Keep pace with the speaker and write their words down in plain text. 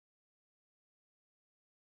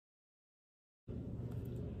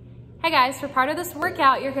Hey guys, for part of this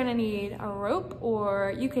workout, you're gonna need a rope,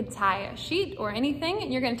 or you could tie a sheet or anything,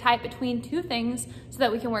 and you're gonna tie it between two things so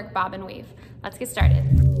that we can work bob and weave. Let's get started.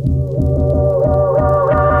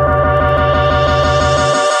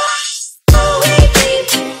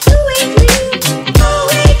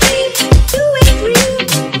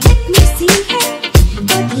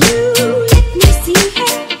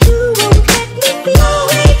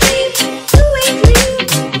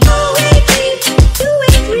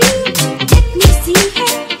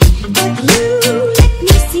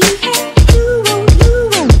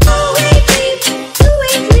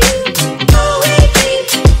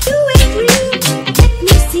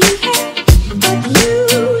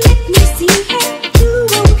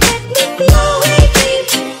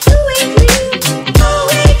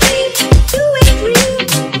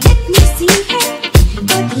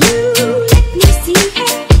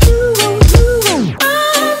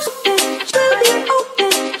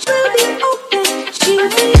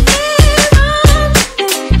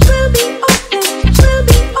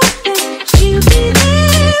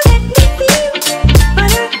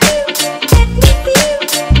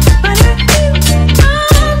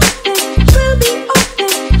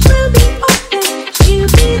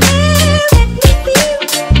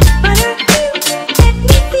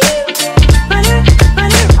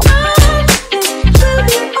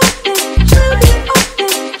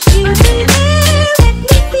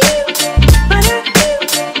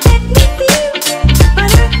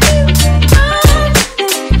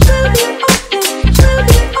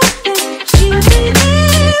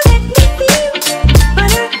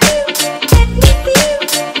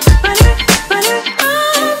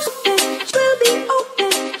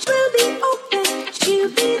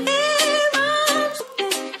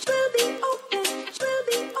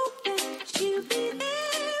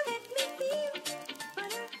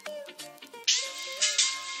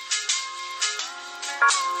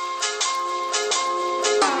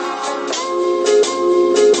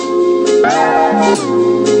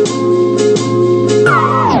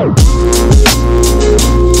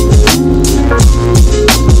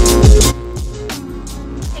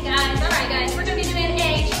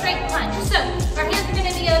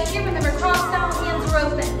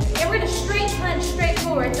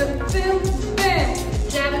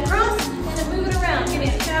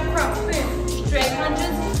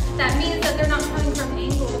 That means that they're not coming from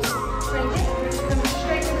angles right there. They're just coming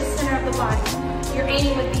straight to the center of the body. You're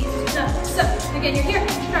aiming with these. So again, you're here.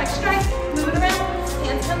 Strike, strike. Move it around.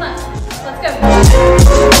 Hands come up. Let's go.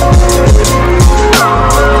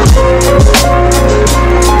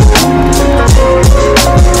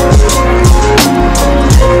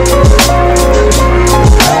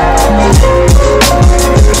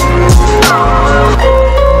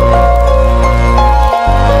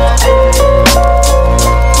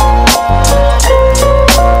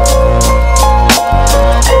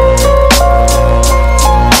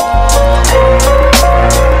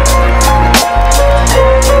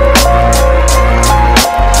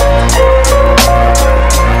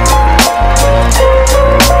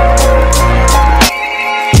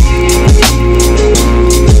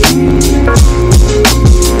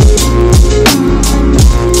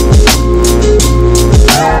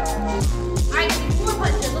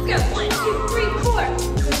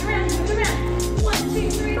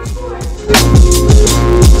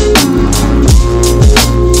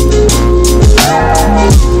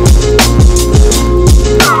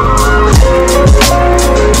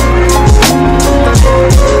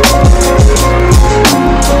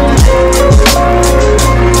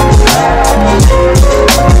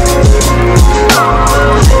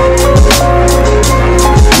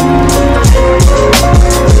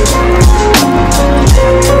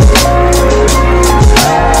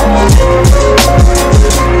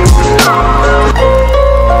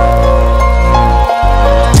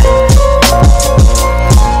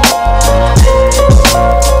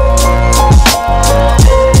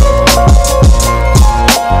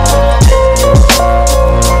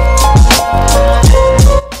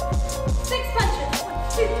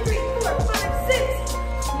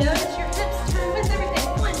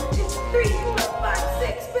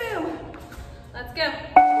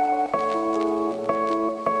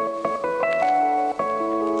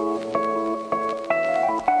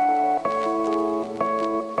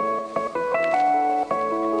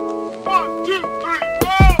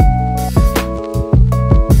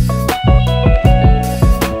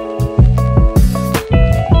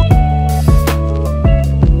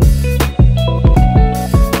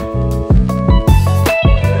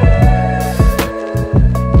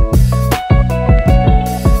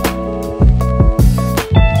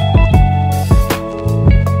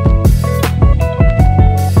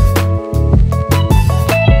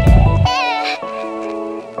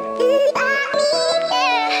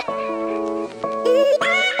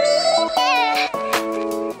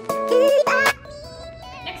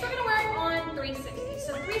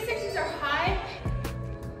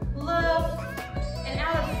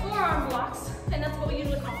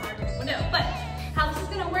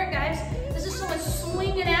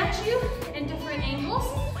 at you in different angles.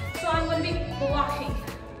 So I'm going to be blocking.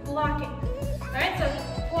 All right, so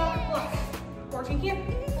block. Working here,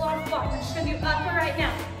 block. We're just going to do upper right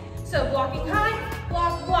now. So blocking high,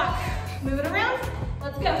 block. Move it around.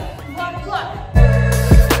 Let's go. Block. Blocking.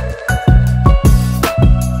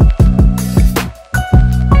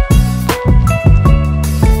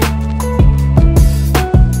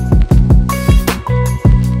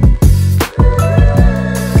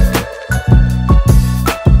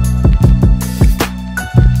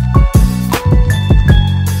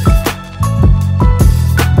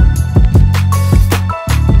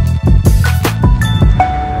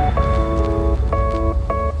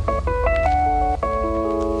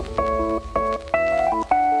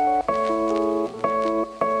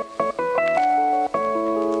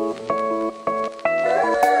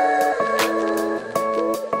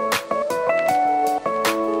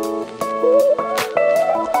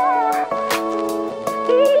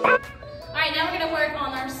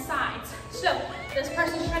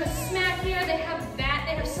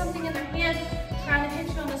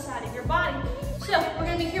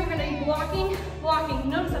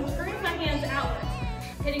 Notice I'm turning my hands outwards,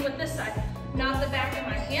 hitting with this side, not the back of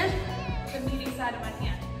my hand, the meaty side of my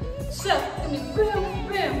hand. So it's gonna be boom,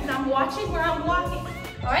 and I'm watching where I'm blocking.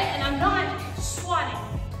 All right, and I'm not swatting.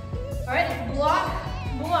 All right, let's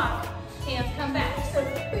block, hands come back. So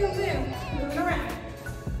boom, moving around.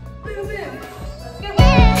 Boom, let's go.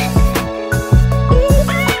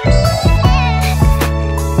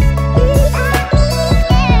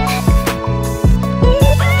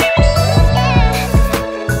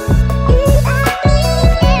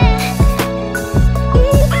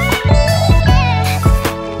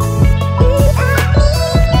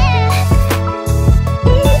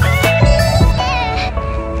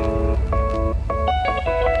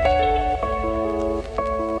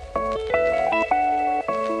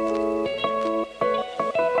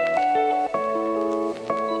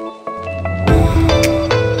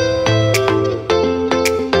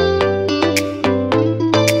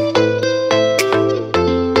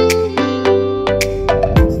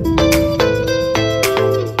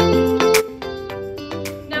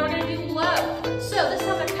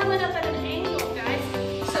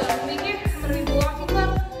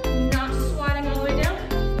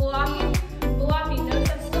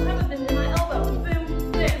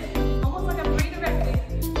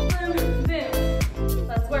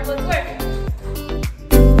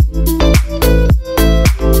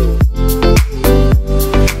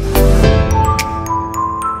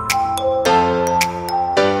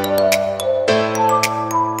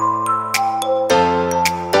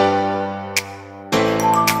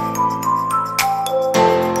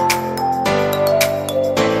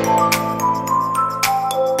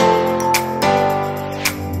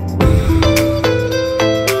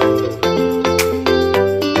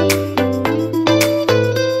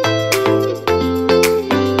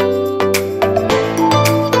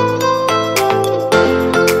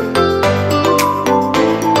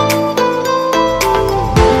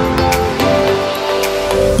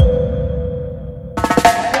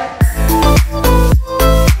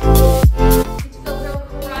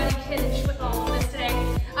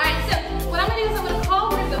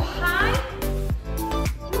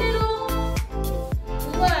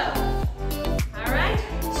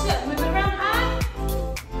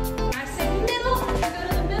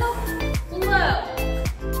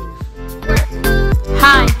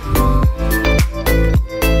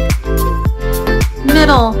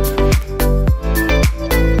 middle,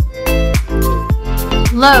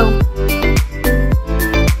 low,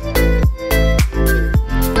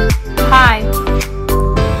 high,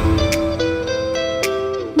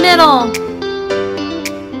 middle,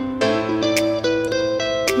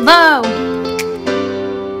 low.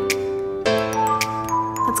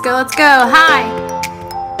 Let's go, high,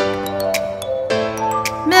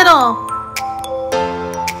 middle,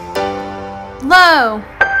 low.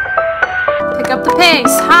 Pick up the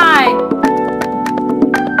pace, high,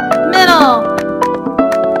 middle,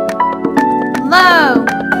 low.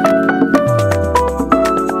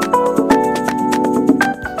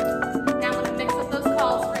 Now I'm going to mix up those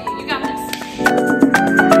calls for you. You got this.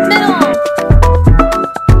 Middle,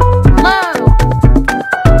 low,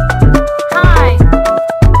 high,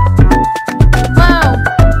 low,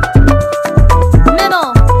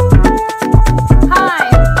 middle, high,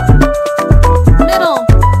 middle,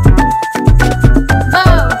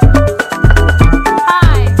 low.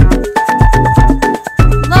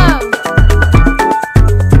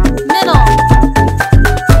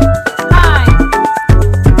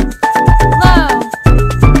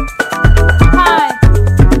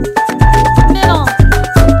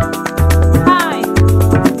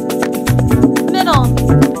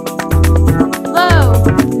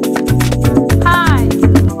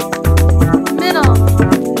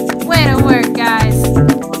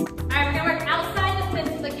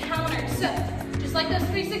 Just like those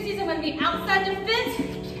 360s, I'm gonna be outside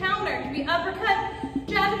defense, counter. It could be uppercut,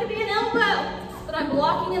 jab, it could be an elbow. But I'm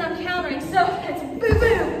blocking and I'm countering, so it's boom,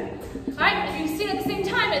 boom. All right, if you see it at the same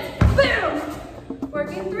time, it's boom.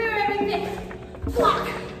 Working through everything. Block.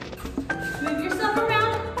 Move yourself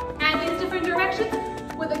around, add these different directions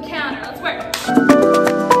with a counter. Let's work.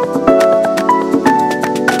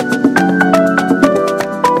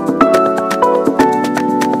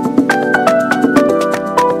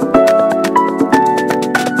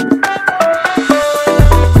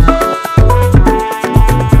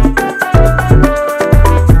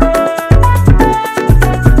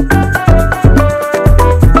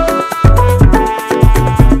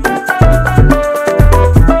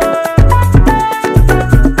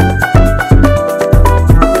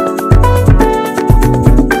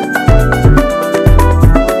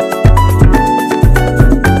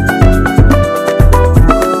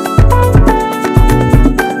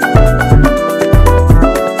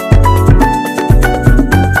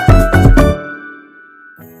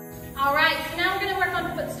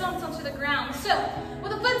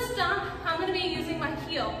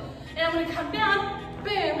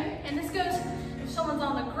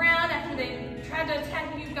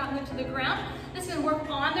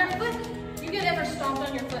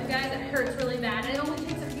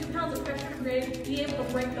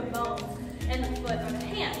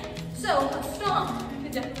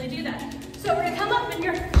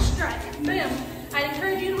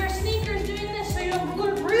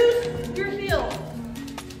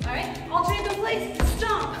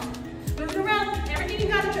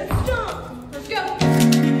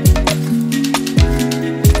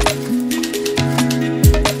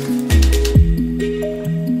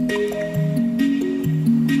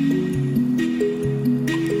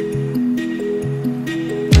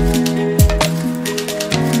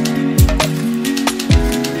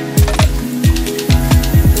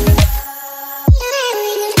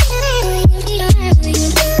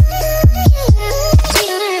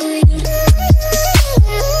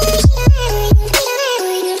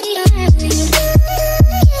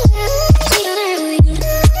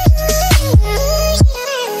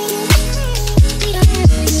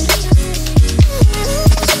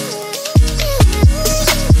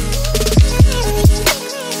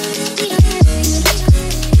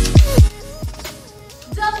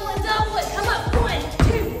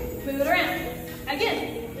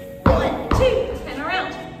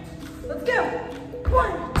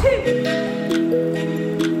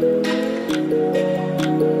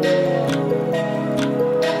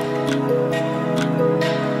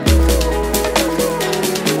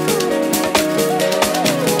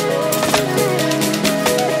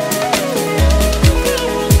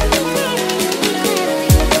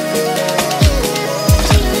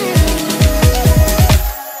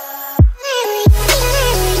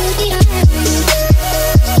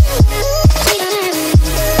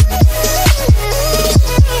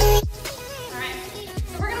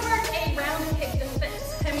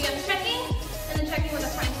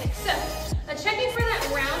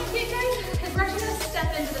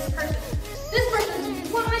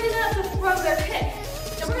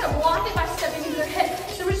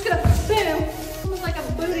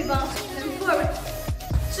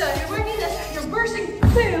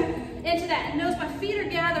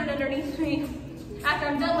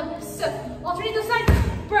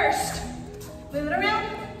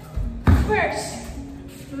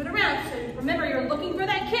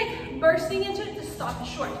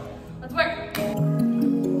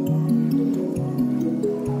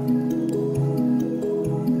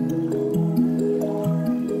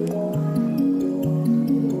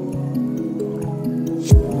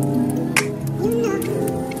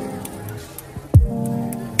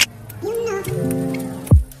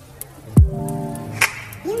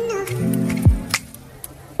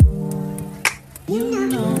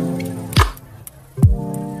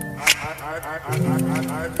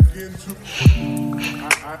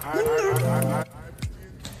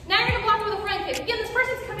 Now you're gonna block with a front kick. Again, this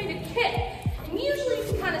person's coming to kick, and usually you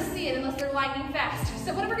can kind of see it unless they're lightning fast.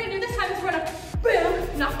 So what we're gonna do this time is we're gonna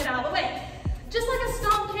boom, knock it out of the way. Just like a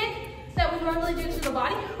stomp kick that we normally do to the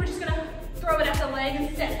body, we're just gonna throw it at the leg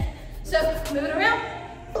instead. So move it around,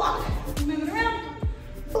 block, move it around,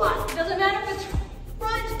 block. It doesn't matter if it's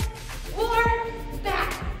front or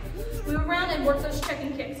back. Move around and work those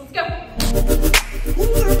checking kicks. Let's go.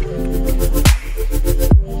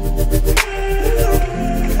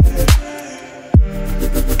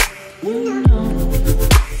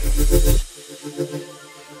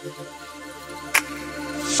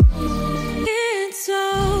 It's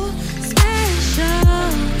so special,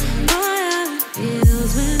 boy, how it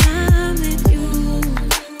feels when I'm with you.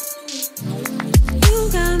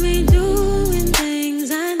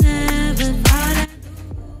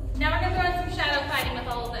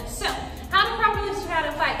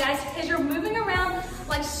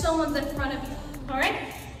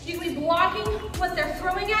 blocking what they're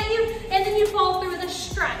throwing at you, and then you follow through with a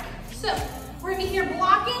strike. So we're gonna be here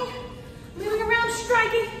blocking, moving around,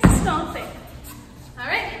 striking, stomping. All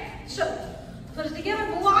right, so put it together,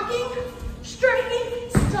 blocking, striking,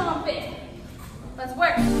 stomping. Let's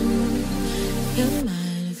work. You're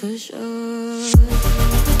mine for sure.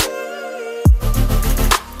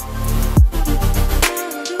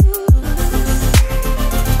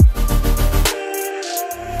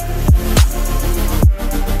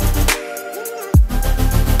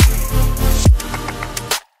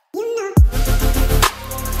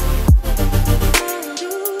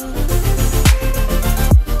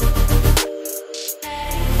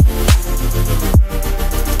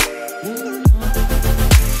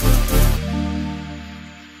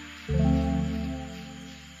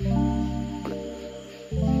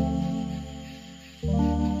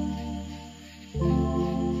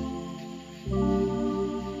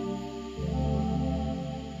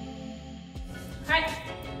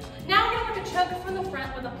 Choke from the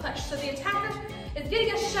front with a push. So the attacker is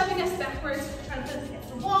getting us, shoving us backwards, trying to put us against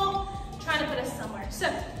the wall, trying to put us somewhere. So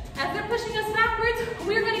as they're pushing us backwards,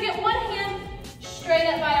 we're going to get one hand straight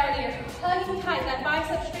up by our ear, hugging tight, that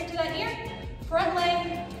bicep straight to that ear, front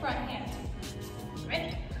leg, front hand. All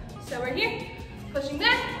right? So we're here, pushing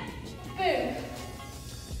back, boom.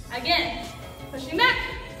 Again, pushing back,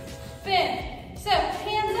 boom. So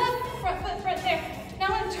hands up, front foot, front there. Now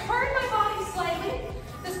I'm going to turn my body slightly.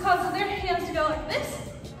 This causes their hands to go like this.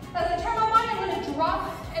 As I turn my body, I'm going to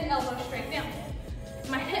drop an elbow straight down.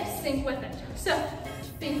 My hips sink with it. So,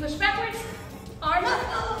 being pushed backwards, arm up,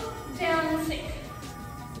 elbow down, and sink.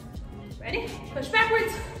 Ready? Push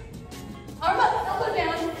backwards, arm up, elbow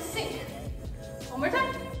down, sink. One more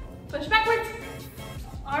time. Push backwards,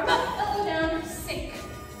 arm up, elbow down, sink.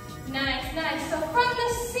 Nice, nice. So from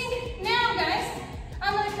this sink now, guys,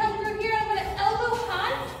 I'm going to come through here. I'm going to elbow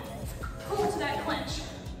high, pull to that clinch.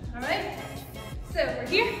 All right? So we're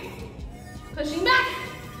here, pushing back,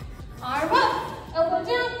 arm up, elbow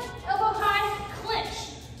down, elbow high,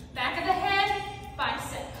 clinch. Back of the head,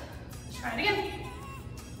 bicep. Try it again.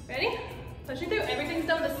 Ready? Pushing through. Everything's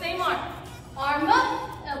done with the same arm. Arm up,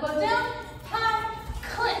 elbow down, high,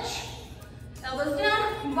 clinch. Elbows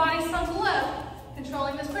down, body sunk low,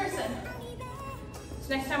 controlling this person. So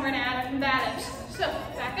next time we're gonna add combatives. So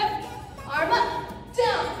back up, arm up,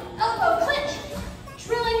 down, elbow, clinch.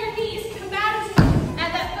 Drilling your knees, combatives,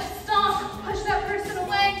 add that foot stomp, push that person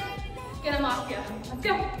away, get them off you. Let's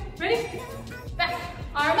go. Ready? Back,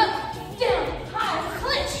 arm up, down, high,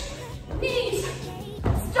 clinch, knees,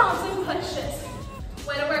 stomps and pushes.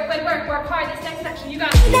 Way to work, work hard this next section. You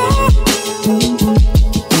got it.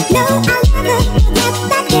 No, I'll never forget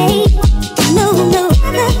that day. No, never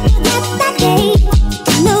forget that day.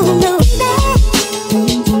 No, no,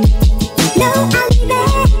 I'll be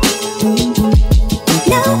there.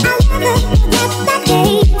 No, I'll never forget that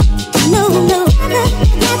day. No, never forget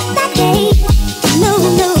that day. No,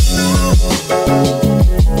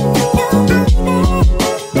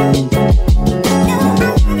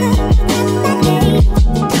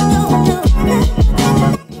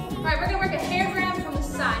 Alright, we're gonna work a hair grab from the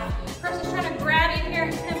side. Person's trying to grab you here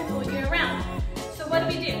and pull you around. So what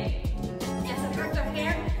do? Yes, it hurts our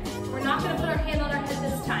hair. We're not gonna put our hand on our head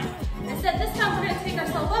this time. Instead, this time we're gonna take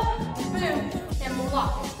ourselves up, boom, and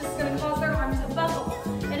block. This is gonna cause their arms to buckle.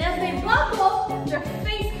 And as they buckle, their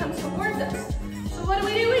face comes towards us. So what do?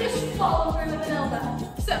 We just follow through with an elbow.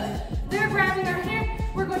 So they're grabbing our hair,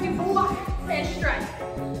 we're going to block and strike.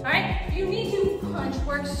 Alright? If you need to, punch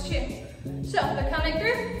works too. So they're coming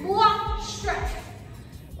through, block, strike.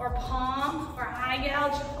 Or palm, or eye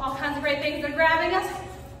gouge, all kinds of great things. They're grabbing us,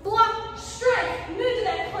 block, strike, move to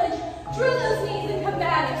that clinch, drill those knees and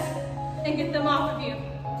combatives, and get them off of you.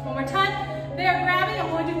 One more time, they're grabbing, I'm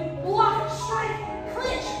going to block, strike,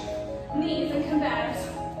 clinch, knees and combatives.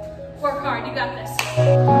 Work hard, you got this.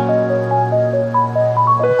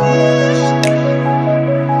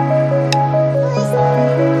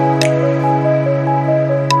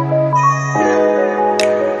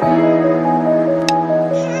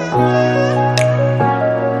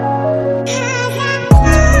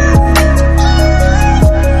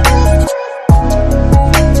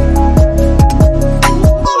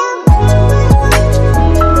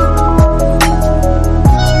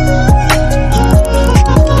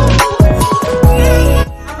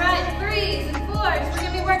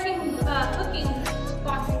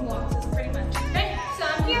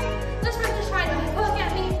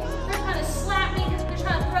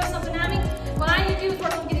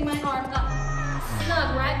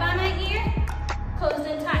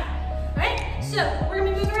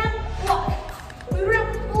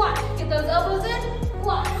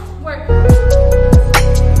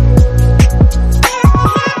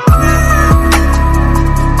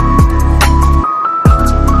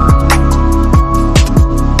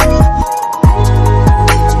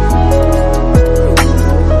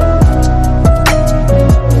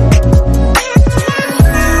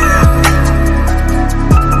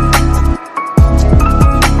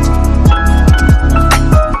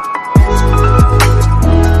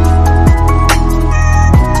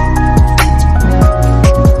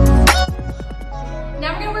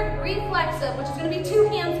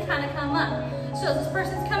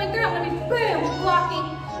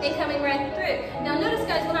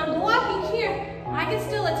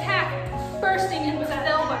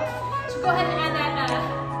 ahead and add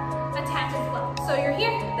that attack as well. So you're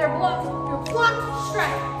here, they're blocked, you're blocked,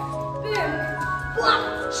 strike. Boom,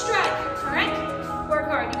 block, strike. All right? Work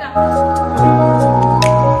hard, you got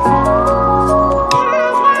this.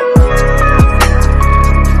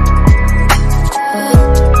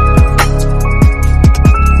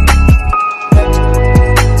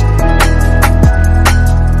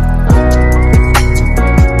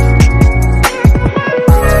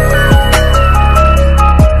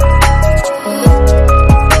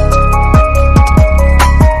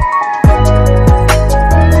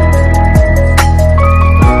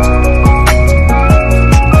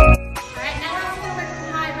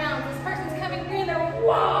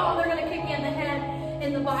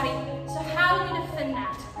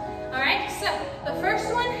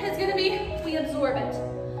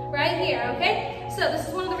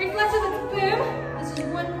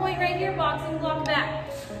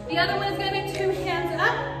 The other one is going to be 2 hands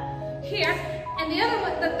up here, and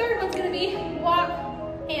the third one's going to be walk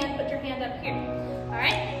and put your hand up here. All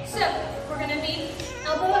right, so we're going to be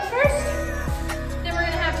elbow up first, then we're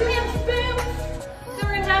going to have 2 hands, boom, then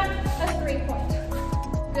we're going to have a 3-point.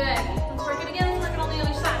 Good. Let's work it again. Let's work it on the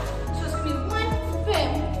other side. So it's going to be 1,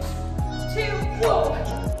 boom, 2, whoa,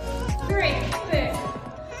 3, boom.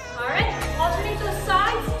 All right, alternate those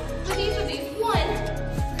sides with each of these. 1,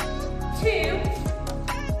 2,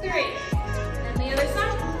 3. And the other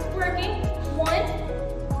side, working. 1,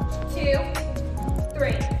 2,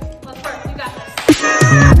 3. Let's work. You got this.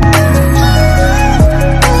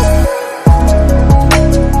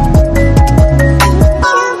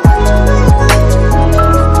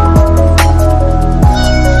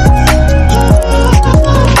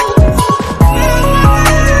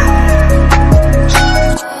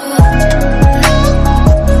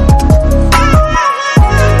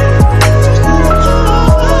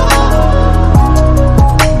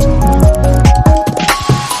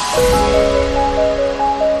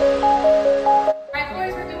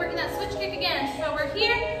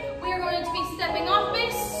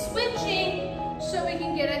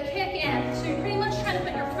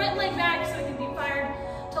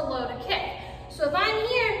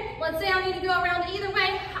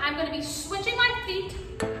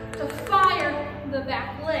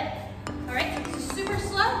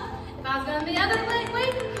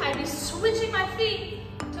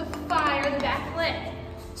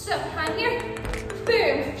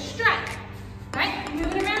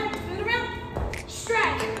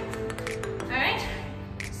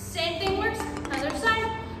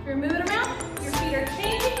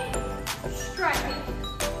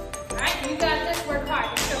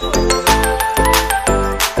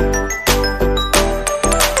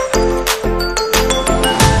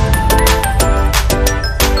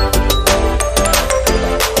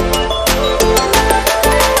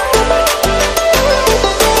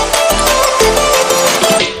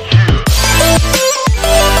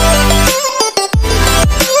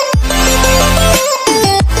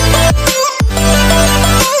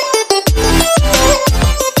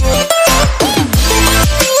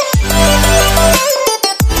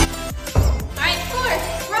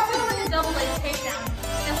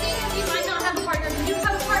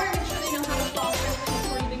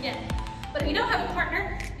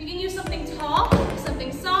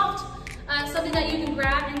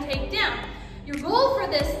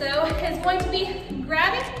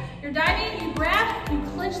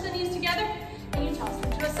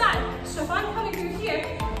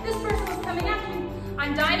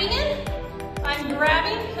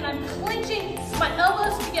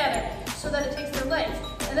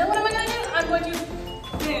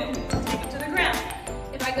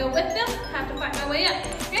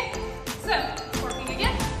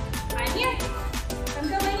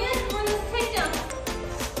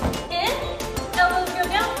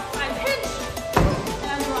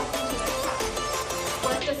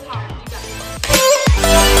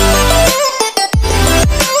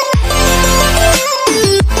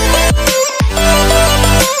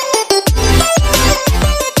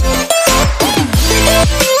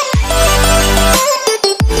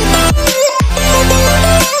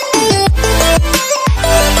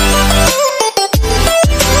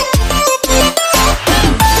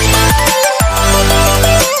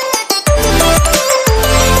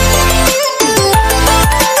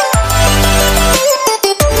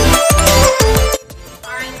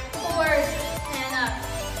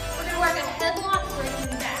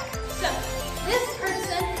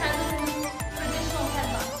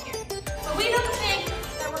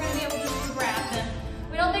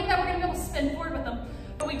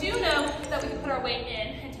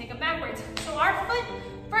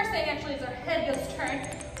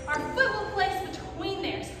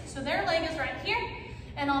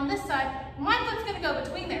 And on this side, my foot's gonna go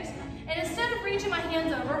between theirs. And instead of reaching my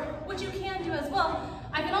hands over, which you can do as well,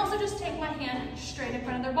 I can also just take my hand straight in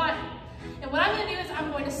front of their body. And what I'm gonna do is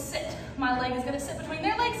I'm going to sit. My leg is gonna sit between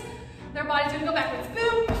their legs. Their body's gonna go backwards.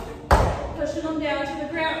 Boom, pushing them down to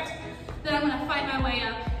the ground. Then I'm gonna fight my way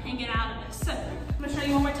up and get out of this. So I'm gonna show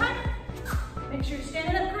you one more time. Make sure you're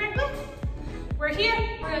standing up correctly. We're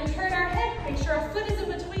here, we're gonna turn our head, make sure our foot is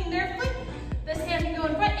in between their feet.